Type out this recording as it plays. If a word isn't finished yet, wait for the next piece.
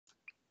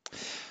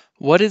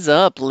What is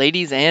up,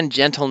 ladies and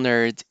gentle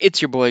nerds?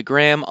 It's your boy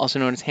Graham, also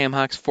known as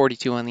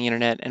Hamhocks42 on the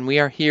internet, and we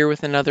are here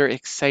with another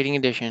exciting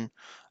edition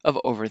of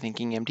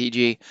Overthinking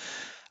MTG.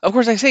 Of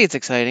course, I say it's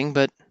exciting,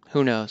 but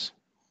who knows?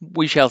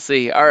 We shall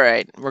see. All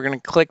right, we're going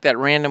to click that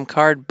random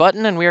card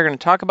button, and we are going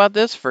to talk about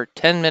this for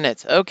 10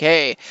 minutes.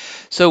 Okay,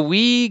 so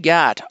we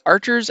got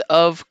Archers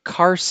of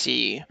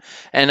Karsi,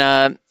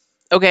 and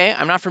okay,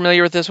 I'm not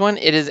familiar with this one.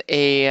 It is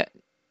a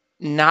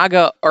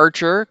Naga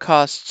Archer,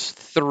 costs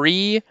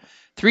three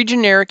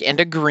generic and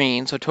a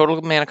green, so total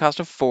mana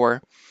cost of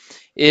 4.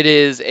 It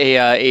is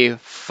a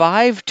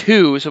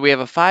 5/2, so we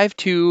have a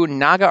 5/2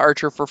 Naga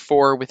Archer for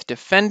 4 with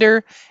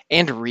Defender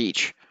and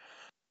Reach.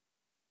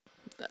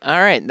 All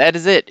right, that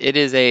is it. It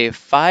is a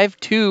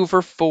 5/2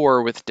 for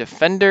 4 with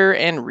Defender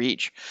and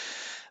Reach.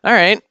 All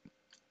right,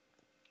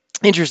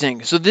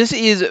 interesting. So this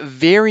is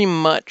very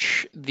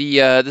much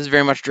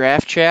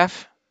Draft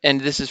Chaff,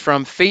 and this is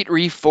from Fate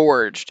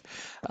Reforged.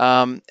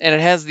 And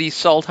it has the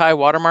Sultai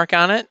watermark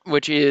on it,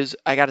 which is,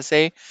 I gotta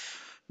say,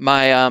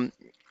 my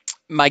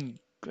my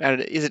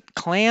is it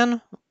clan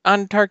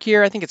on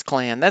Tarkir? I think it's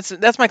clan.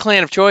 That's my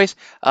clan of choice.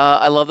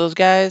 I love those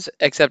guys,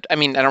 except I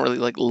mean I don't really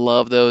like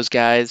love those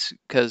guys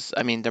because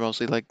I mean they're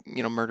mostly like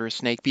murderous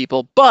snake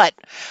people. But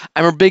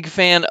I'm a big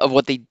fan of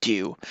what they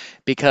do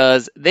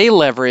because they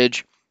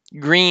leverage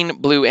green,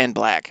 blue, and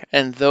black,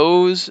 and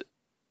those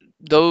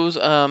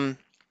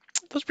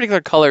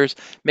particular colors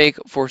make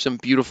for some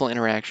beautiful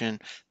interaction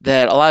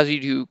that allows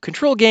you to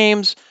control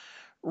games,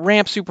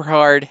 ramp super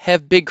hard,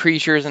 have big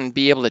creatures, and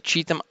be able to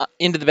cheat them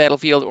into the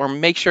battlefield or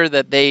make sure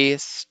that they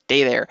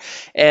stay there.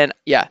 And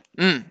yeah,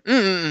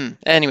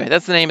 anyway,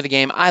 that's the name of the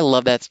game. I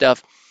love that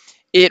stuff.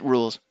 It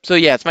rules. So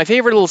yeah, it's my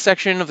favorite little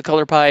section of the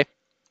color pie.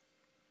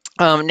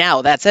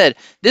 Now, that said,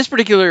 this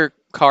particular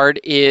card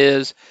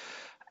is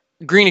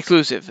green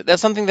exclusive.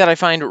 That's something that I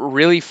find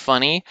really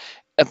funny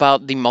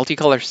about the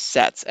multicolor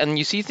sets. And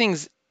you see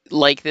things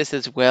like this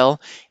as well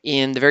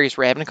in the various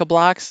Ravnica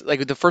blocks.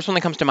 Like the first one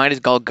that comes to mind is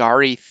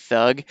Golgari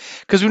Thug.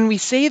 Because when we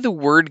say the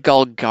word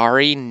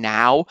Golgari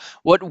now,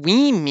 what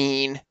we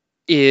mean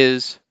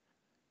is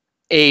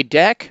a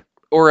deck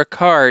or a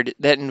card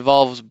that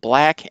involves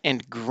black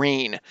and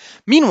green.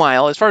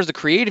 Meanwhile, as far as the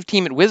creative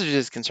team at Wizards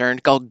is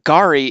concerned,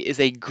 Golgari is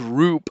a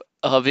group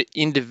of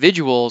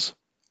individuals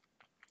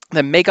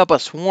that make up a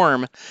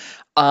swarm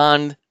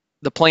on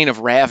the plane of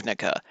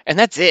Ravnica, and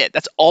that's it.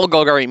 That's all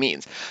Golgari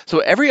means. So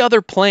every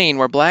other plane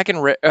where black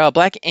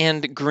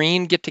and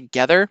green get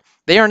together,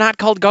 they are not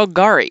called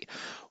Golgari.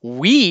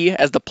 We,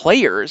 as the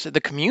players, the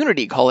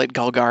community, call it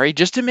Golgari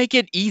just to make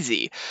it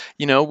easy.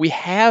 We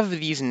have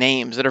these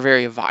names that are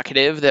very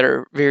evocative, that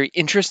are very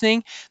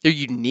interesting. They're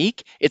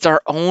unique. It's our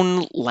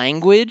own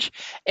language,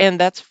 and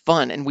that's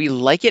fun, and we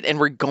like it, and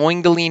we're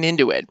going to lean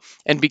into it.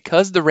 And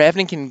because the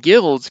Ravnican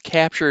guilds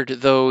captured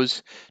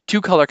those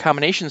two color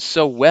combinations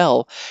so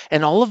well,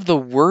 and all of the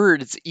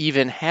words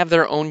even have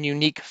their own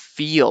unique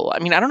feel. I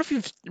mean, I don't know if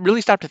you've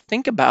really stopped to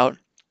think about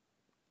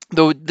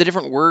the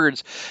different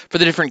words for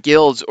the different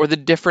guilds or the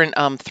different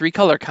three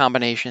color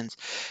combinations.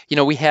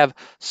 We have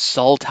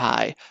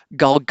Sultai,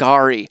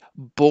 Golgari,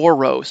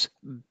 Boros,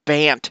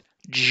 Bant,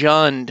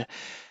 Jund,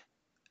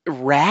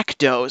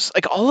 Rakdos.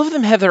 Like all of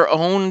them have their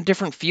own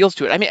different feels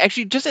to it. I mean,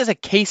 actually, just as a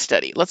case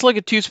study, let's look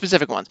at two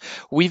specific ones.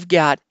 We've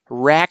got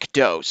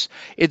Rakdos.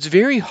 It's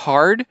very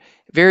hard,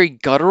 very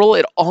guttural.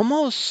 It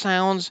almost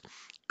sounds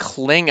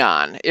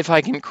Klingon, if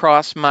I can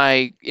cross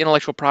my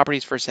intellectual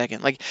properties for a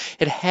second. Like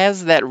it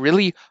has that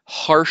really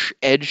harsh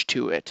edge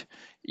to it.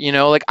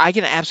 Like I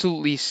can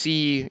absolutely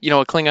see, a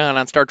Klingon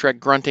on Star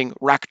Trek grunting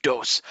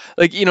Rakdos.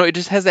 Like, it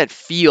just has that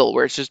feel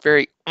where it's just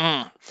very.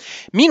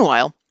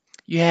 Meanwhile,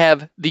 you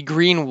have the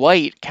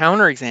green-white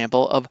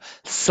counterexample of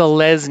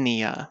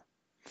Selesnya.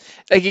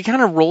 Like it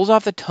kind of rolls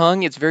off the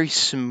tongue. It's very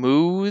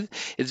smooth.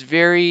 It's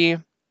very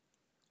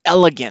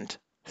elegant.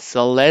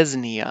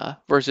 Selesnya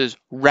versus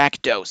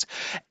Rakdos.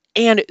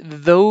 And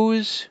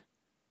those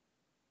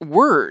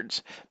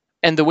words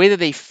and the way that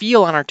they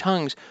feel on our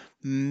tongues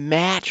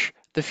match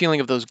the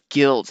feeling of those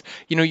guilds.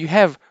 You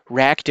have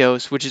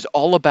Rakdos, which is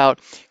all about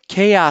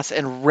chaos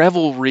and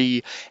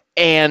revelry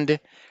and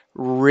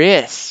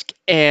risk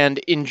and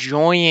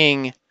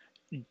enjoying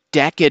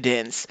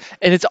decadence.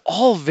 And it's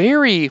all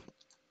very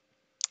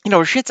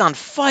shit's on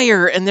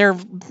fire and there are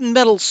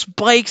metal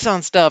spikes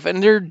on stuff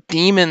and they're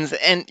demons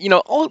and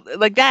all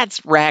like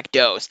that's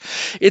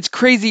Rakdos. It's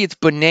crazy, it's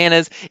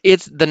bananas.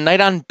 It's the Night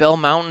on Bell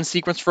Mountain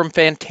sequence from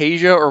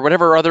Fantasia or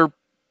whatever other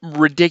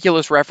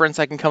ridiculous reference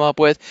I can come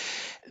up with.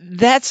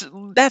 That's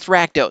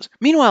Rakdos.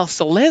 Meanwhile,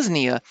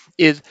 Selesnya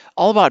is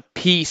all about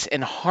peace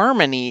and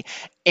harmony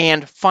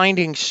and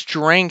finding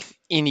strength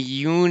in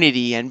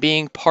unity and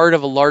being part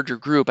of a larger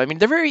group. I mean,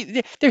 they're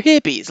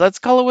hippies. Let's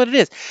call it what it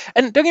is.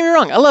 And don't get me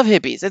wrong, I love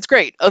hippies. It's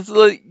great.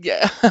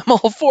 Yeah, I'm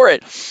all for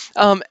it.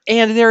 And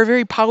they're a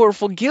very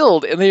powerful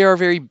guild, and they are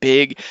very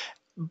big,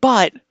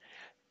 but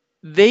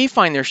they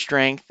find their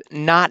strength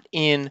not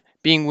in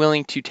being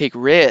willing to take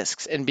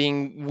risks and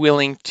being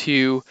willing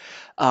to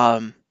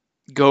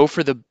go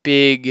for the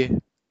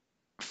big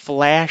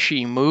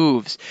flashy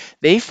moves.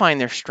 They find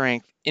their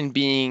strength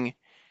in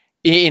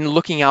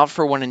looking out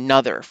for one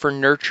another, for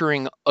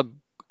nurturing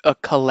a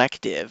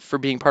collective, for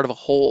being part of a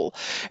whole.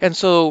 And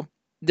so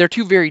they're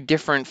two very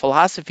different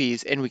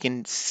philosophies, and we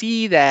can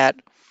see that,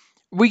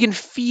 we can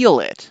feel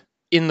it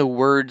in the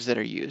words that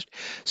are used.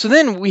 So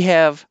then we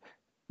have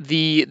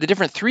the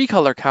different three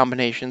color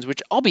combinations,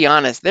 which I'll be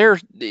honest,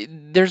 there's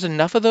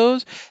enough of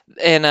those,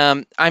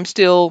 and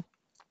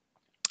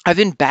I've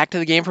been back to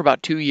the game for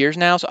about 2 years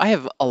now, so I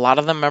have a lot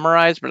of them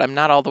memorized, but I'm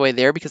not all the way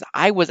there because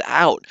I was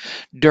out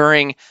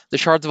during the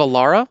Shards of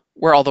Alara,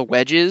 where all the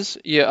wedges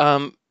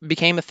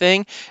became a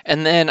thing,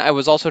 and then I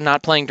was also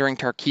not playing during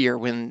Tarkir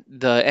when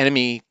the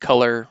enemy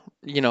color,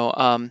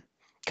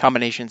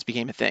 combinations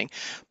became a thing.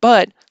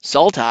 But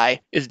Sultai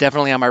is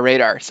definitely on my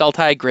radar.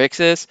 Sultai,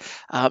 Grixis,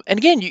 and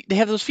again, they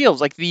have those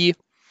feels like the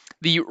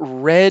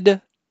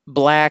red,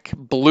 black,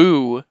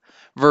 blue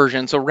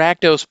version. So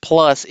Rakdos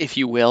Plus, if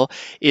you will,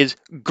 is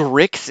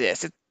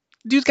Grixis.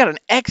 Dude's got an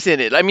X in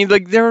it. I mean,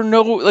 like there are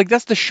no like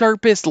that's the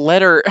sharpest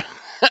letter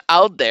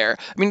out there.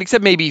 I mean,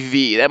 except maybe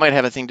V. That might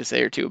have a thing to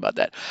say or two about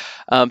that,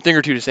 thing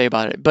or two to say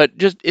about it. But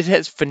just it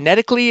has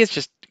phonetically, it's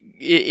just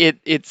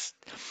it's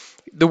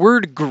the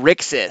word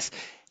Grixis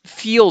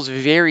feels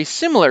very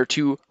similar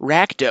to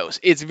Rakdos.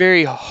 It's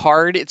very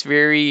hard. It's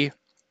very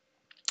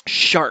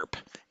sharp.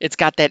 It's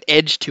got that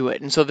edge to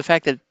it. And so the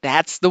fact that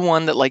that's the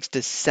one that likes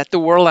to set the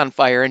world on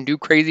fire and do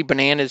crazy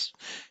bananas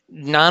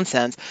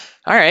nonsense,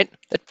 all right,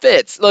 that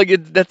fits.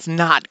 Like that's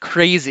not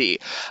crazy.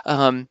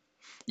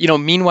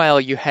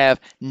 Meanwhile, you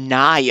have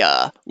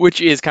Naya,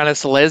 which is kind of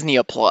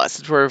Selesnya plus.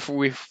 It's where if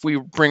we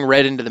bring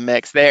red into the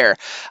mix there.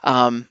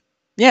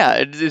 Yeah,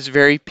 it is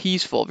very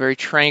peaceful, very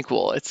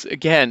tranquil. It's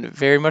again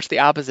very much the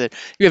opposite.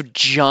 You have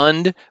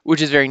Jund,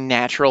 which is very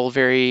natural,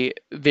 very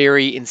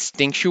very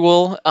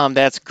instinctual.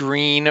 That's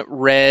green,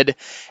 red,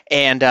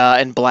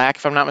 and black,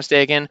 if I'm not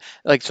mistaken.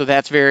 Like so,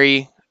 that's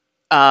very.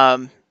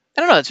 I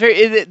don't know.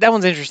 That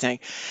one's interesting.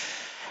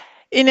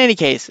 In any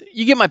case,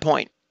 you get my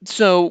point.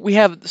 So we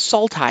have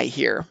Sultai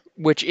here,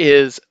 which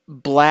is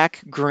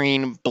black,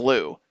 green,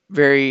 blue.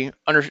 Very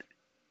under.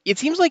 It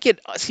seems like it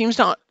seems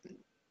to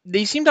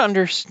they seem to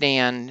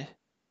understand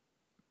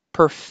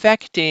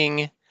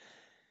perfecting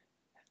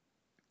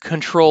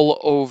control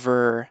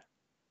over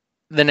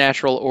the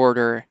natural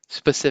order,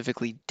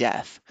 specifically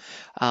death.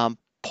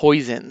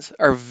 Poisons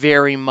are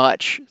very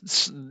much,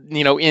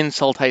 in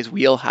Sultai's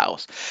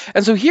wheelhouse.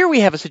 And so here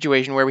we have a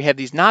situation where we have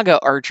these Naga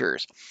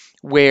archers,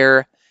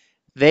 where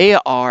they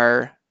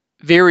are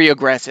very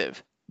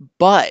aggressive,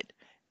 but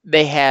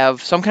they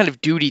have some kind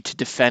of duty to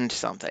defend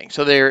something.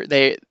 So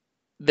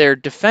they're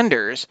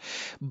defenders,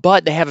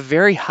 but they have a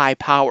very high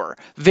power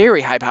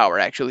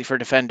actually for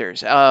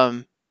defenders.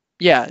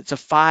 Yeah, it's a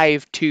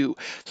 5-2.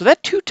 So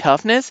that 2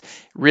 toughness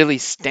really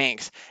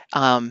stinks.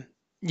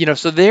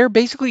 So they're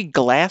basically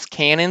glass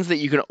cannons that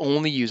you can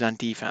only use on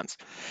defense.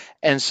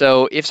 And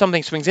so if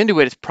something swings into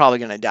it, it's probably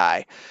going to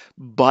die.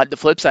 But the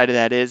flip side of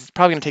that is it's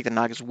probably going to take the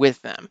Nagas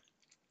with them.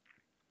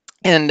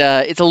 And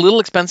it's a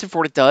little expensive for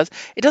what it does.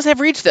 It does have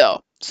reach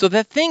though, so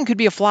that thing could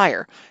be a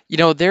flyer.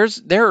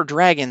 There are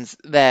dragons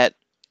that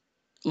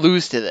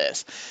lose to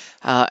this,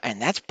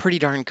 and that's pretty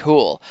darn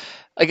cool.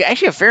 Like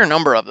actually a fair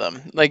number of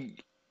them.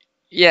 Like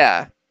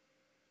yeah.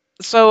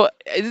 So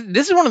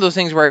this is one of those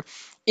things where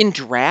in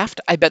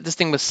draft, I bet this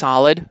thing was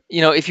solid.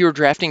 If you were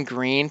drafting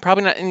green,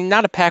 probably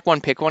not a pack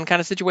one pick one kind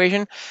of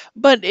situation.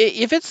 But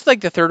if it's like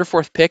the third or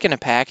fourth pick in a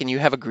pack and you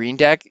have a green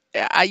deck,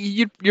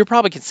 you're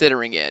probably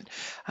considering it.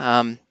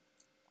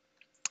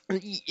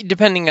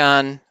 Depending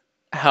on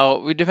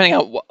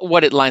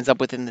what it lines up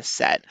with in the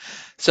set.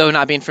 So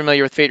not being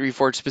familiar with Fate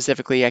Reforged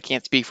specifically, I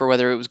can't speak for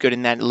whether it was good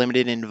in that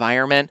limited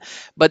environment,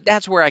 but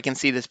that's where I can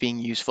see this being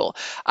useful.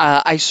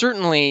 I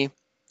certainly,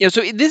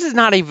 so this is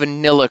not a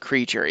vanilla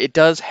creature. It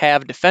does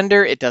have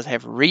Defender, it does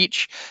have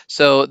Reach,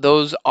 so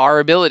those are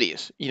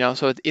abilities,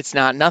 so it's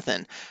not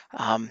nothing.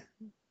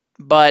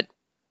 But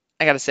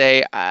I gotta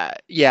say,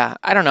 yeah,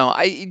 I don't know.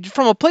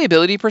 From a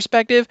playability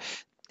perspective,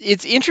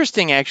 it's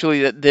interesting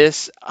actually that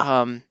this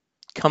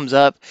comes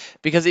up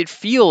because it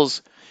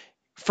feels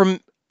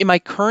in my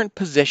current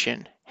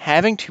position,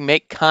 having to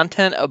make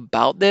content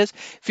about this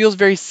feels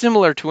very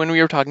similar to when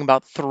we were talking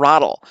about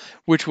Throttle,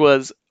 which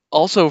was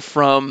also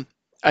from,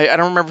 I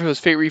don't remember if it was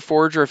Fate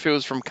Reforged or if it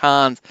was from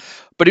Khans,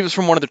 but it was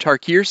from one of the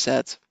Tarkir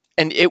sets.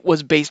 And it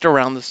was based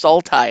around the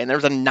Sultai, and there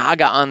was a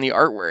Naga on the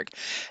artwork.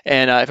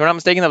 And if I'm not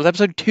mistaken, that was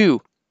episode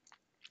 2.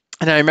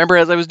 And I remember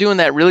as I was doing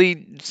that,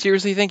 really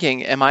seriously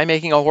thinking, am I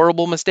making a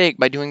horrible mistake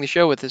by doing the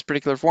show with this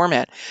particular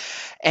format?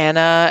 And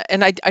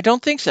I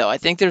don't think so. I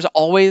think there's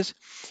always,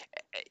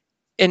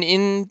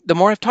 and the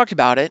more I've talked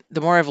about it,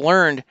 the more I've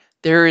learned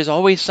there is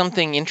always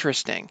something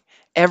interesting.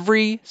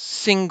 Every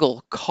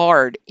single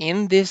card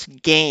in this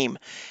game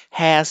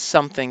has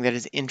something that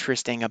is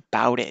interesting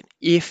about it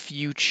if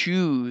you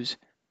choose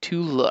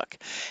to look.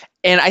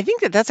 And I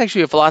think that that's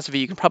actually a philosophy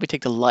you can probably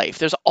take to life.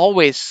 There's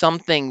always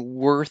something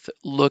worth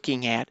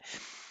looking at,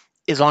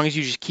 as long as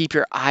you just keep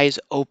your eyes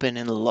open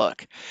and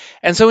look.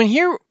 And so in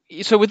here,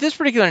 so with this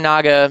particular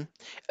Naga,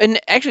 and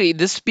actually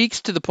this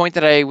speaks to the point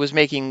that I was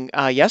making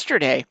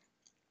yesterday.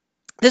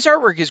 This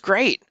artwork is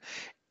great.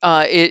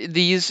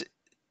 These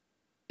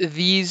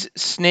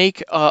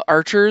snake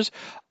archers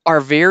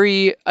are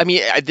very. I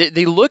mean,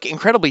 they look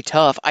incredibly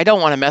tough. I don't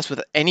want to mess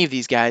with any of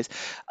these guys.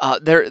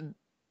 They're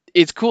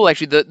It's cool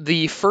actually.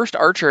 The first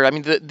archer, I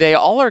mean, they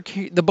all are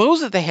the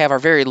bows that they have are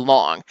very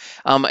long.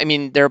 I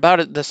mean, they're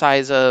about the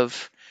size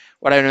of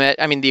what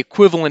I mean, the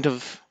equivalent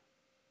of.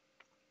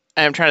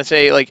 I'm trying to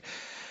say like,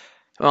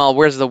 well,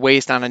 where's the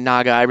waist on a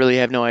naga? I really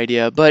have no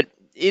idea, but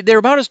they're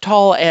about as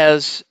tall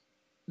as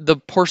the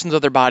portions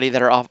of their body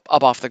that are up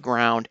off the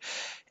ground,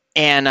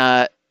 and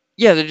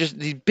yeah, they're just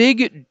these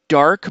big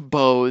dark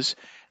bows,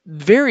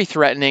 very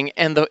threatening.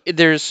 And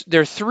there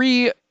are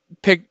three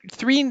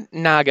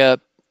naga,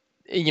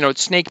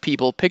 snake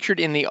people pictured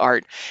in the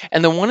art,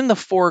 and the one in the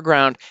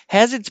foreground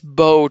has its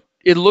bow.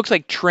 It looks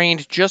like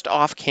trained just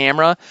off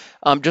camera,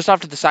 just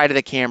off to the side of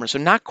the camera. So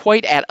not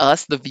quite at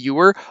us, the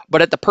viewer,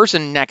 but at the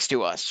person next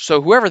to us.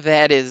 So whoever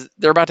that is,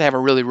 they're about to have a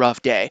really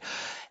rough day.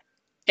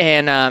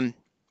 And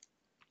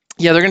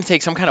yeah, they're going to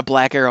take some kind of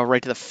black arrow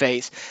right to the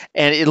face.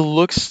 And it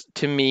looks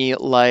to me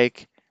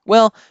like,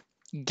 well,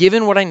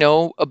 given what I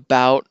know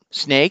about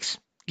snakes,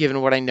 given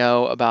what I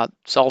know about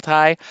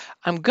Sultai,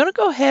 I'm going to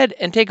go ahead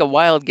and take a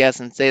wild guess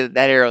and say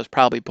that arrow is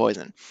probably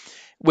poison,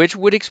 which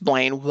would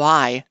explain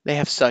why they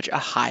have such a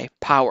high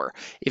power.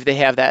 If they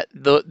have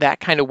that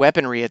kind of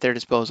weaponry at their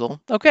disposal,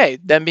 okay,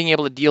 them being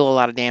able to deal a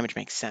lot of damage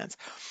makes sense.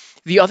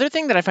 The other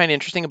thing that I find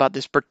interesting about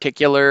this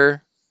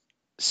particular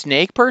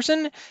snake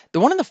person, the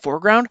one in the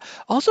foreground,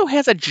 also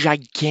has a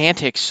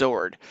gigantic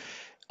sword.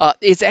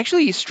 It's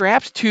actually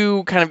strapped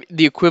to kind of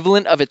the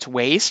equivalent of its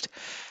waist,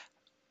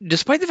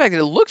 despite the fact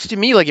that it looks to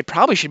me like it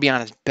probably should be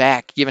on his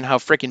back, given how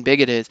freaking big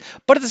it is.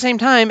 But at the same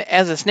time,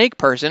 as a snake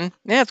person,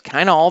 yeah, it's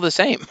kind of all the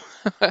same.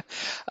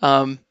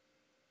 um,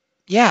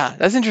 yeah,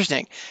 that's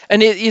interesting.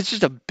 And it's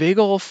just a big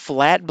old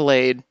flat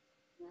blade.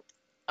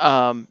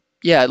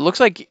 Yeah, it looks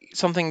like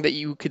something that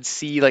you could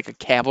see like a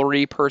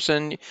cavalry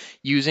person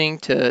using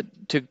to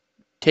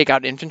take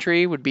out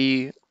infantry would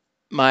be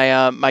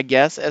my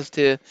guess as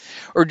to,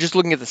 or just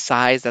looking at the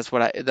size, that's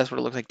what it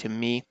looks like to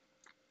me.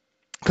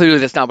 Clearly,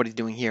 that's not what he's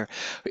doing here.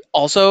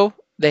 Also,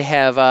 they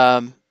have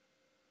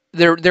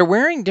they're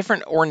wearing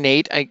different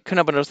ornate. I couldn't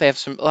help but notice they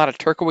have a lot of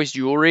turquoise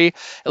jewelry.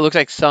 It looks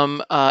like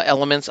some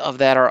elements of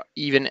that are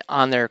even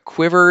on their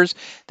quivers.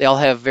 They all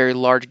have very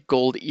large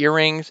gold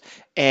earrings,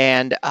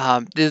 and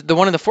the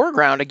one in the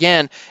foreground,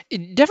 again,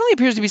 it definitely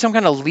appears to be some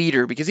kind of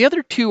leader, because the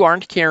other two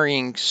aren't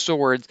carrying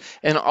swords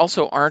and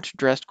also aren't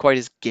dressed quite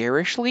as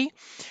garishly.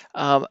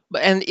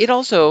 And it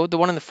also, the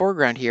one in the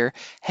foreground here,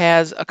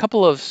 has a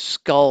couple of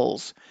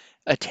skulls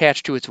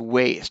attached to its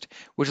waist,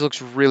 which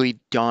looks really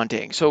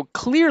daunting. So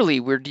clearly,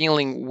 we're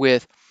dealing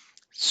with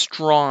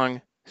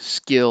strong,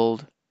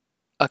 skilled,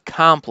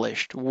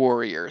 accomplished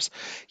warriors.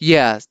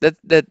 Yes,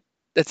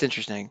 that's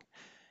interesting.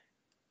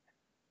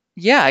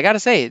 Yeah, I gotta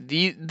say,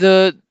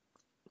 the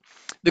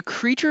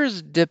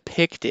creatures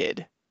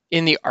depicted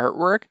in the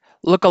artwork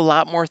look a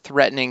lot more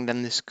threatening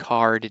than this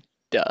card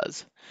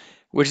does,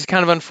 which is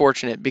kind of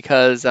unfortunate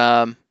because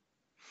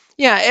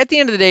yeah, at the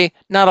end of the day,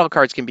 not all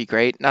cards can be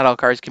great. Not all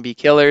cards can be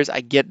killers.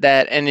 I get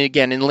that. And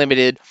again, in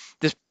limited,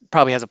 this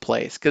probably has a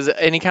place, because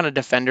any kind of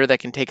defender that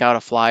can take out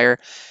a flyer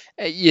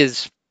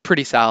is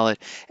pretty solid.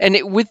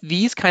 And with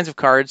these kinds of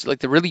cards, like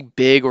the really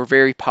big or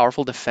very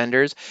powerful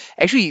defenders,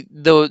 actually,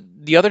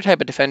 the other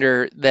type of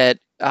defender that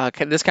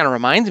this kind of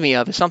reminds me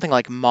of is something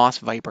like Moss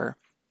Viper.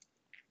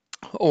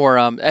 Or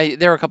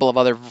there are a couple of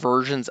other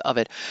versions of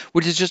it,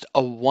 which is just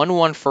a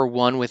 1/1 for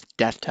 1 with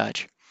Death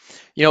Touch.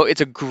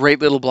 It's a great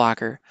little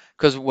blocker,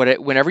 because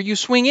whenever you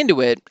swing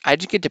into it, I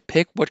just get to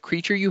pick what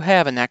creature you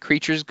have, and that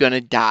creature's going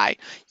to die.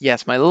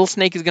 Yes, my little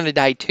snake is going to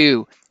die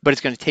too, but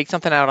it's going to take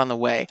something out on the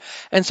way.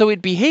 And so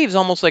it behaves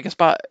almost like a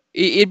spot.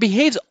 It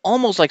behaves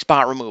almost like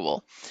spot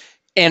removal.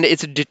 And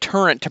it's a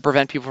deterrent to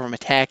prevent people from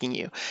attacking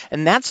you.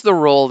 And that's the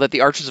role that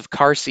the Archers of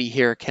Qarsi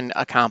here can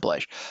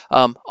accomplish.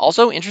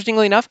 Also,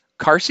 interestingly enough,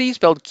 Qarsi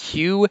spelled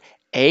Qarsi.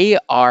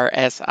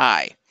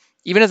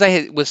 Even as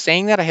I was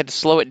saying that, I had to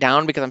slow it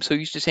down because I'm so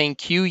used to saying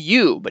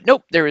QU. But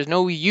nope, there is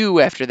no U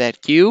after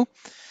that Q.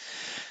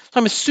 So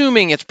I'm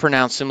assuming it's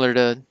pronounced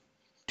similar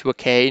to a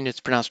K, and it's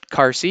pronounced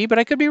Qarsi, but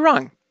I could be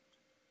wrong.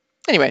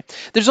 Anyway,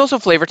 there's also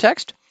flavor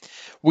text.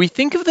 We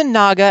think of the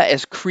Naga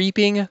as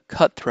creeping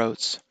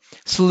cutthroats,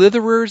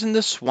 slitherers in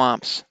the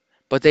swamps,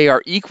 but they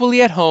are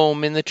equally at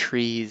home in the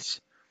trees.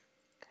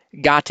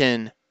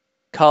 Gatin,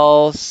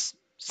 Kal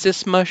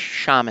Sisma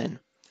Shaman.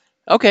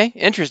 Okay,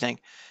 interesting.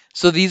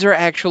 So these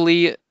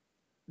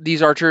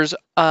archers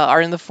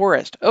are in the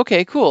forest.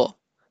 Okay, cool.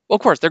 Well,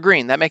 of course, they're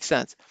green. That makes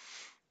sense.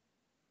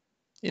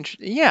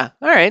 Yeah,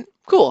 all right,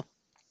 cool.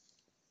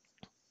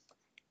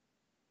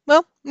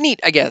 well,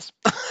 neat, I guess.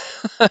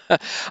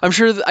 I'm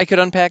sure that I could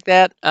unpack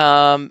that,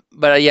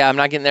 but yeah, I'm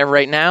not getting there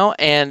right now,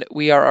 and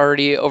we are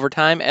already over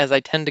time as I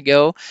tend to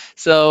go.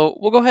 So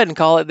we'll go ahead and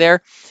call it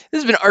there.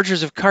 This has been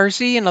Archers of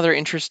Carsey, another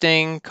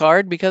interesting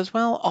card because,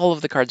 well, all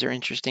of the cards are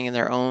interesting in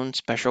their own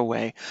special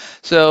way.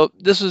 So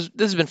this has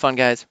been fun,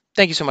 guys.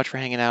 Thank you so much for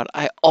hanging out.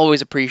 I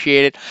always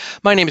appreciate it.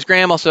 My name is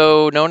Graham,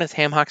 also known as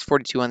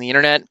HamHawks42 on the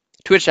internet.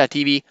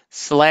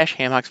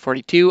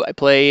 Twitch.tv/HamHawks42. I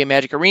play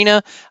Magic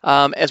Arena,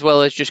 as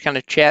well as just kind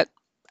of chat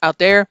out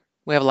there.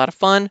 We have a lot of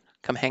fun.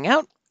 Come hang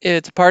out.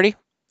 It's a party.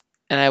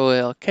 And I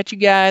will catch you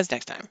guys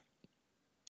next time.